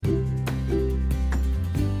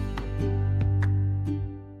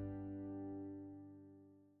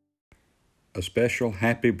A special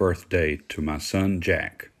happy birthday to my son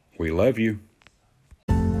Jack. We love you.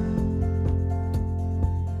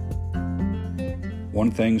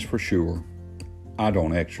 One thing's for sure, I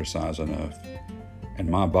don't exercise enough, and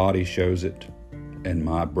my body shows it, and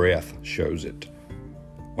my breath shows it.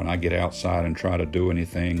 When I get outside and try to do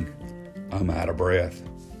anything, I'm out of breath.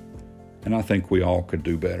 And I think we all could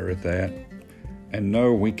do better at that. And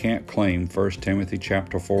no, we can't claim 1 Timothy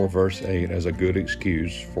chapter 4, verse 8 as a good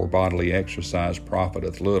excuse for bodily exercise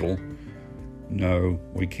profiteth little. No,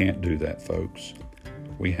 we can't do that, folks.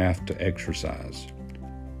 We have to exercise.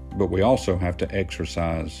 But we also have to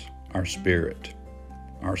exercise our spirit,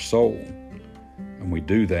 our soul. And we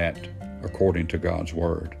do that according to God's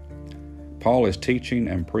Word. Paul is teaching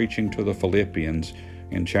and preaching to the Philippians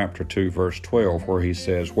in chapter 2, verse 12, where he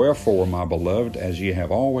says, "Wherefore, my beloved, as ye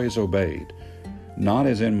have always obeyed, not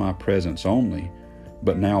as in my presence only,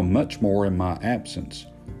 but now much more in my absence,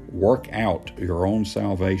 work out your own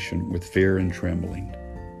salvation with fear and trembling."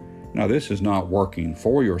 Now, this is not working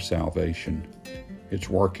for your salvation. It's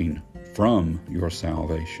working from your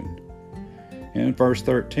salvation. And in verse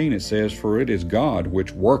 13 it says, "For it is God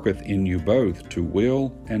which worketh in you both to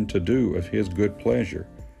will and to do of his good pleasure.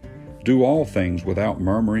 Do all things without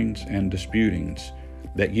murmurings and disputings,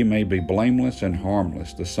 that ye may be blameless and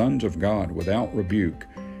harmless, the sons of God without rebuke,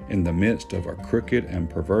 in the midst of a crooked and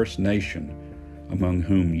perverse nation, among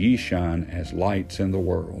whom ye shine as lights in the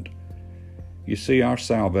world." You see, our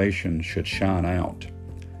salvation should shine out,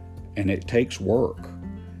 and it takes work.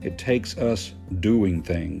 It takes us doing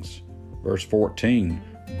things. Verse 14,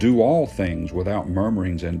 "Do all things without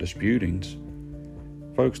murmurings and disputings."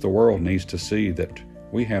 Folks, the world needs to see that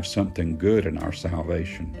we have something good in our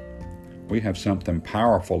salvation. We have something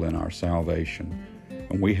powerful in our salvation,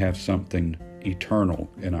 and we have something eternal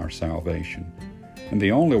in our salvation. And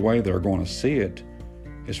the only way they're going to see it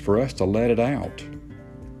is for us to let it out,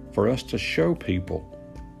 for us to show people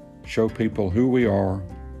who we are,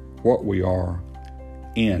 what we are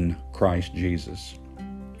in Christ Jesus.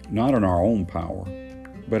 Not in our own power,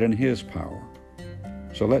 but in His power.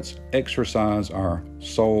 So let's exercise our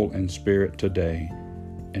soul and spirit today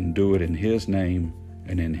and do it in His name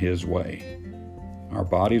and in His way. Our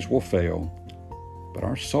bodies will fail, but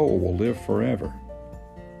our soul will live forever.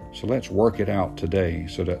 So let's work it out today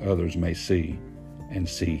so that others may see and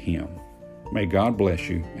see Him. May God bless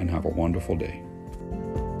you and have a wonderful day.